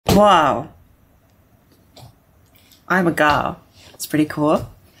Wow. I'm a girl. It's pretty cool.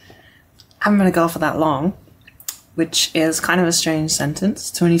 I haven't been a girl for that long, which is kind of a strange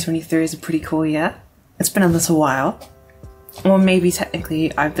sentence. 2023 is a pretty cool year. It's been a little while. Or maybe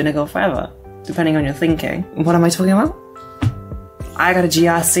technically I've been a girl forever, depending on your thinking. What am I talking about? I got a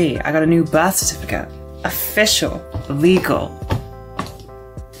GRC. I got a new birth certificate. Official. Legal.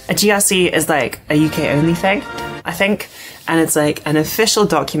 A GRC is like a UK only thing, I think. And it's like an official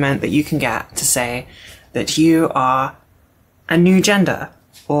document that you can get to say that you are a new gender.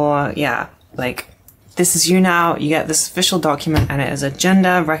 Or yeah, like this is you now. You get this official document and it is a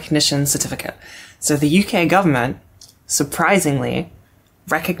gender recognition certificate. So the UK government surprisingly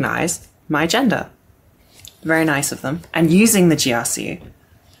recognized my gender. Very nice of them. And using the GRC,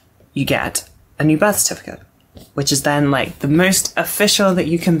 you get a new birth certificate, which is then like the most official that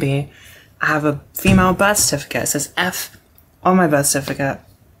you can be. I have a female birth certificate. It says F on my birth certificate.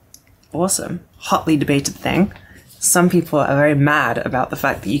 Awesome. Hotly debated thing. Some people are very mad about the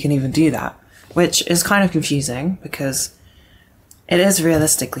fact that you can even do that, which is kind of confusing because it is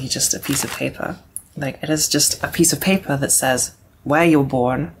realistically just a piece of paper. Like, it is just a piece of paper that says where you're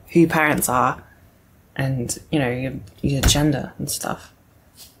born, who your parents are, and, you know, your gender and stuff.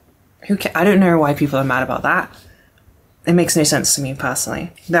 I don't know why people are mad about that. It makes no sense to me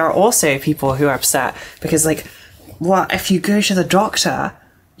personally. There are also people who are upset because, like, well, if you go to the doctor,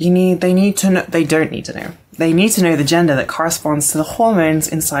 they need to know, they don't need to know. They need to know the gender that corresponds to the hormones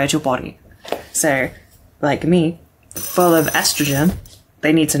inside your body. So, like me, full of estrogen,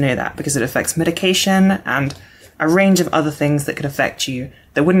 they need to know that because it affects medication and a range of other things that could affect you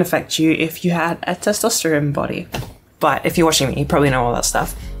that wouldn't affect you if you had a testosterone body. But if you're watching me, you probably know all that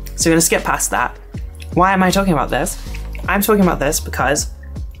stuff. So we're gonna skip past that. Why am I talking about this? I'm talking about this because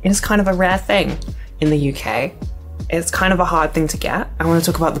it's kind of a rare thing in the UK. It's kind of a hard thing to get. I want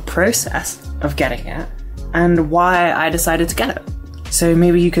to talk about the process of getting it and why I decided to get it. So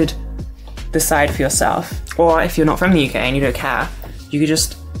maybe you could decide for yourself, or if you're not from the UK and you don't care, you could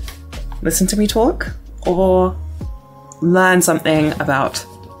just listen to me talk or learn something about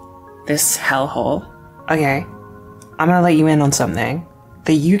this hellhole. Okay, I'm gonna let you in on something.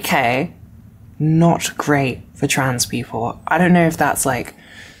 The UK, not great for trans people. I don't know if that's like,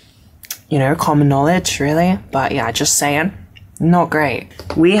 you know, common knowledge really, but yeah, just saying, not great.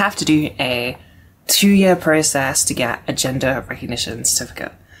 We have to do a 2-year process to get a gender recognition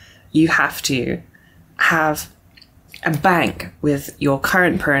certificate. You have to have a bank with your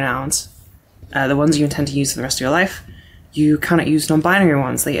current pronouns, the ones you intend to use for the rest of your life. You cannot use non-binary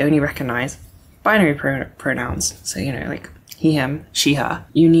ones. They only recognize binary pronouns. So, you know, like he, him, she, her.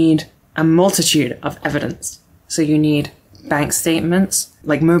 You need a multitude of evidence. So you need bank statements,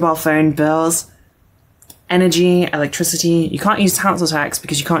 like mobile phone bills, energy, electricity. You can't use council tax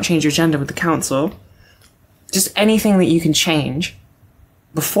because you can't change your gender with the council. Just anything that you can change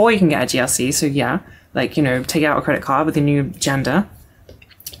before you can get a GRC. So yeah, like, you know, take out a credit card with your new gender,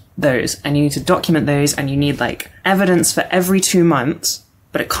 those, and you need to document those, and you need like evidence for every 2 months,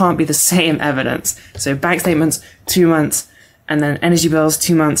 but it can't be the same evidence. So bank statements, 2 months, and then energy bills,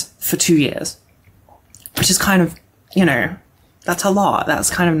 2 months for 2 years, which is kind of, you know, that's a lot. That's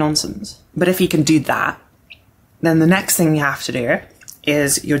kind of nonsense. But if you can do that, then the next thing you have to do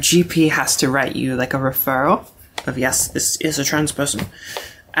is your GP has to write you like a referral of, yes, this is a trans person.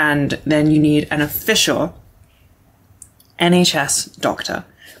 And then you need an official NHS doctor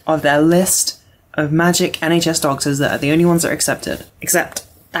of their list of magic NHS doctors that are the only ones that are accepted. Except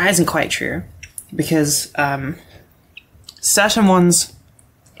that isn't quite true because certain ones,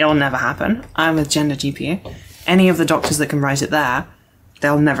 it'll never happen. I'm with Gender GP. Any of the doctors that can write it there,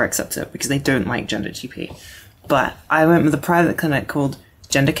 they'll never accept it because they don't like Gender GP. But I went with a private clinic called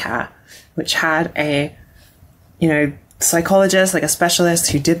Gender Cat, which had a, you know, psychologist, like a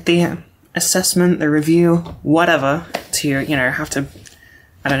specialist who did the assessment, the review, whatever, to, you know, have to,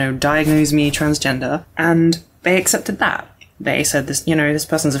 I don't know, diagnose me transgender. And they accepted that. They said this, you know, this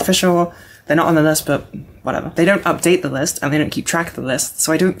person's official. They're not on the list, but whatever. They don't update the list and they don't keep track of the list.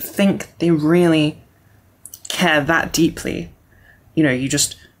 So I don't think they really care that deeply. You know, you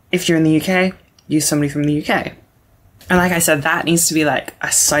just, if you're in the UK, use somebody from the UK. And like I said, that needs to be like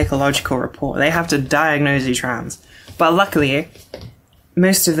a psychological report. They have to diagnose you trans. But luckily,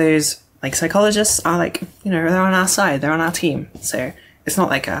 most of those like psychologists are like, you know, they're on our side, they're on our team. So it's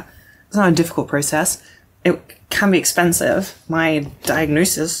not a difficult process. It can be expensive. My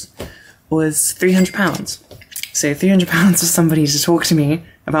diagnosis was £300. So £300 for somebody to talk to me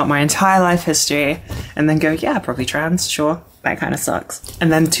about my entire life history and then go, yeah, probably trans, sure, that kind of sucks.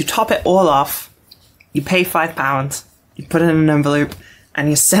 And then to top it all off, you pay £5, you put it in an envelope, and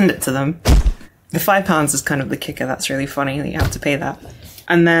you send it to them. The £5 is kind of the kicker. That's really funny that you have to pay that.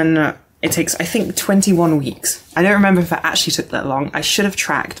 And then it takes, I think, 21 weeks. I don't remember if it actually took that long. I should have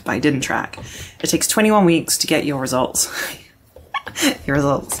tracked, but I didn't track. It takes 21 weeks to get your results. Your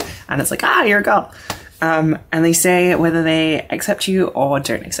results. And it's like, you're a girl. And they say whether they accept you or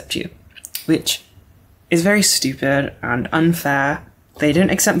don't accept you, which is very stupid and unfair. They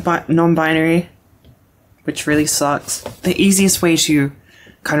don't accept non-binary, which really sucks. The easiest way to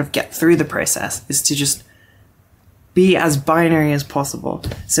kind of get through the process is to just be as binary as possible.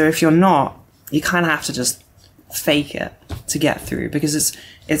 So if you're not, you kind of have to just fake it to get through, because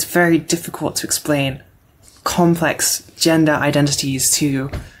it's very difficult to explain complex gender identities to,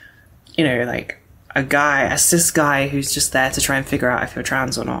 you know, like a cis guy who's just there to try and figure out if you're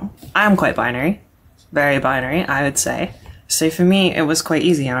trans or not. I am quite binary, very binary, I would say. So for me, it was quite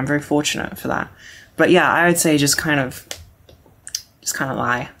easy, and I'm very fortunate for that. But yeah, I would say just kind of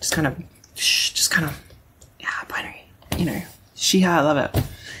lie, yeah, binary, you know, she, her, I love it.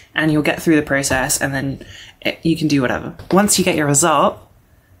 And you'll get through the process, and then you can do whatever. Once you get your result,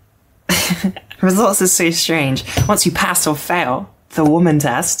 results is so strange. Once you pass or fail the woman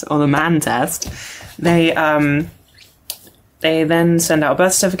test or the man test, they then send out a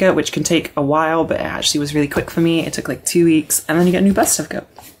birth certificate, which can take a while, but it actually was really quick for me. It took like 2 weeks, and then you get a new birth certificate.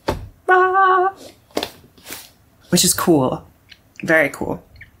 Which is cool. Very cool.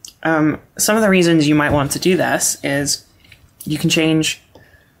 Some of the reasons you might want to do this is you can change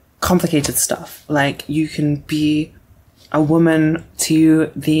complicated stuff. Like you can be a woman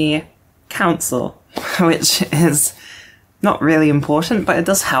to the council, which is not really important, but it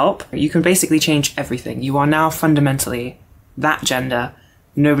does help. You can basically change everything. You are now fundamentally that gender.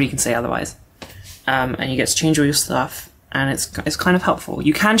 Nobody can say otherwise. And you get to change all your stuff, and it's kind of helpful.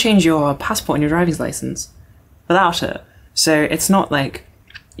 You can change your passport and your driver's license without it. So it's not like,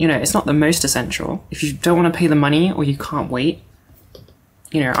 you know, it's not the most essential. If you don't want to pay the money or you can't wait,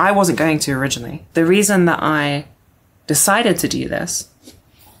 you know, I wasn't going to originally. The reason that I decided to do this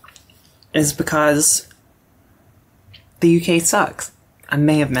is because the UK sucks. I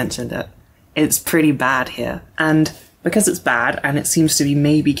may have mentioned it. It's pretty bad here. And because it's bad and it seems to be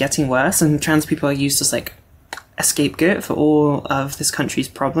maybe getting worse, and trans people are used as like a scapegoat for all of this country's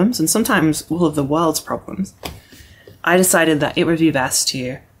problems and sometimes all of the world's problems, I decided that it would be best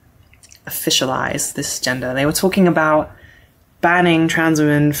to officialize this gender. They were talking about banning trans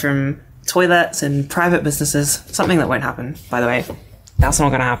women from toilets and private businesses, something that won't happen, by the way. That's not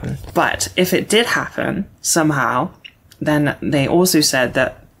going to happen. But if it did happen somehow, then they also said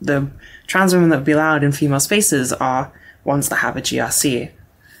that the trans women that would be allowed in female spaces are ones that have a GRC.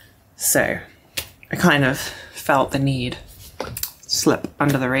 So I kind of felt the need to slip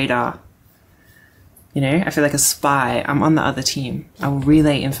under the radar. You know, I feel like a spy. I'm on the other team. I will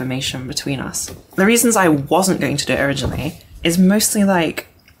relay information between us. The reasons I wasn't going to do it originally is mostly like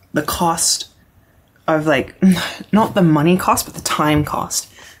the cost of like, not the money cost, but the time cost.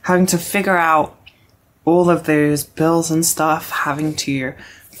 Having to figure out all of those bills and stuff, having to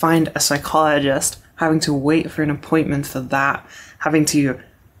find a psychologist, having to wait for an appointment for that, having to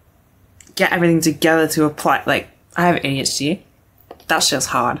get everything together to apply. Like, I have ADHD. That's just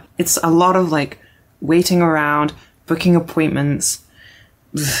hard. It's a lot of like waiting around, booking appointments.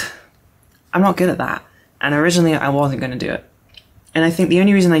 I'm not good at that. And originally I wasn't going to do it. And I think the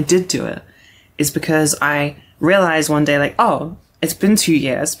only reason I did do it is because I realized one day, like, oh, it's been 2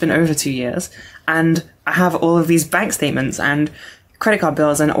 years, it's been over 2 years, and I have all of these bank statements and credit card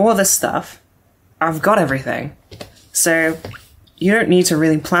bills and all this stuff. I've got everything. So you don't need to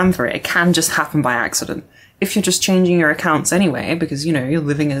really plan for it. It can just happen by accident. If you're just changing your accounts anyway, because, you know, you're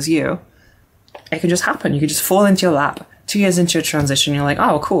living as you, it can just happen. You can just fall into your lap. 2 years into your transition, you're like,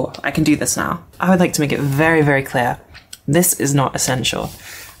 oh, cool, I can do this now. I would like to make it very, very clear. This is not essential.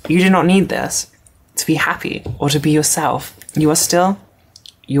 You do not need this to be happy or to be yourself. You are still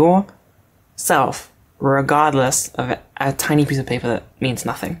yourself, regardless of a tiny piece of paper that means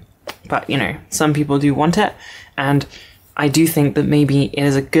nothing. But, you know, some people do want it, and I do think that maybe it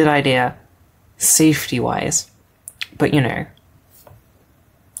is a good idea safety-wise. But, you know,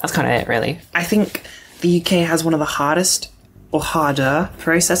 that's kind of it, really. I think the UK has one of the hardest or harder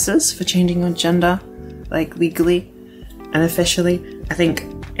processes for changing your gender, like legally and officially. I think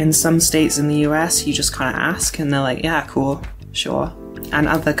in some states in the US, you just kind of ask and they're like, yeah, cool, sure. And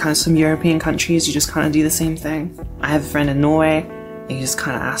other kind of some European countries, you just kind of do the same thing. I have a friend in Norway, and you just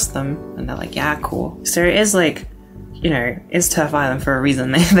kind of ask them and they're like, yeah, cool. So it is like, you know, it's Turf Island for a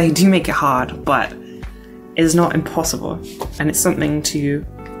reason. They do make it hard, but it's not impossible. And it's something to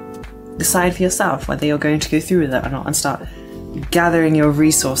decide for yourself whether you're going to go through with it or not, and start gathering your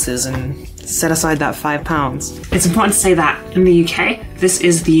resources and set aside that £5. It's important to say that in the UK, this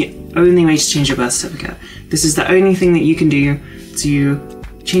is the only way to change your birth certificate. This is the only thing that you can do to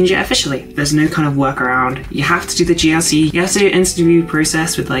change it officially. There's no kind of workaround. You have to do the GRC, you have to do an interview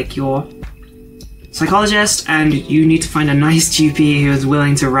process with like your psychologist, and you need to find a nice GP who is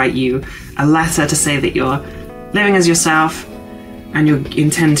willing to write you a letter to say that you're living as yourself and you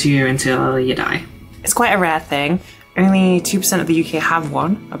intend to until you die. It's quite a rare thing. Only 2% of the UK have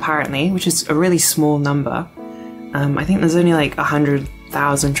one, apparently, which is a really small number. I think there's only like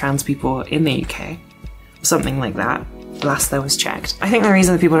 100,000 trans people in the UK, or something like that, last that was checked. I think the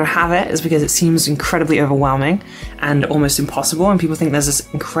reason that people don't have it is because it seems incredibly overwhelming and almost impossible, and people think there's this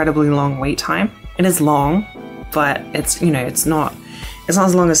incredibly long wait time. It is long, but it's, you know, it's not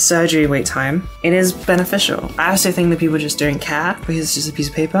as long as surgery wait time. It is beneficial. I also think that people just don't care because it's just a piece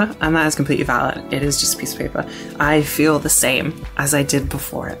of paper, and that is completely valid. It is just a piece of paper. I feel the same as I did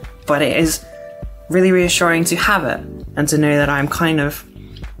before it, but it is really reassuring to have it and to know that I'm kind of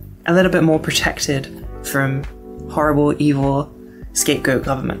a little bit more protected from horrible, evil scapegoat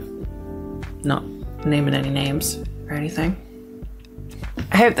government. Not naming any names or anything.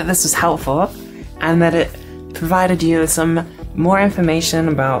 I hope that this was helpful and that it provided you with some more information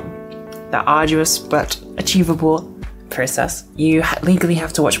about the arduous but achievable process. You legally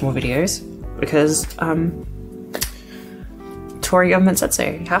have to watch more videos because Tory government said so.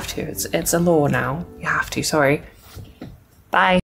 You have to. It's a law now. You have to. Sorry. Bye.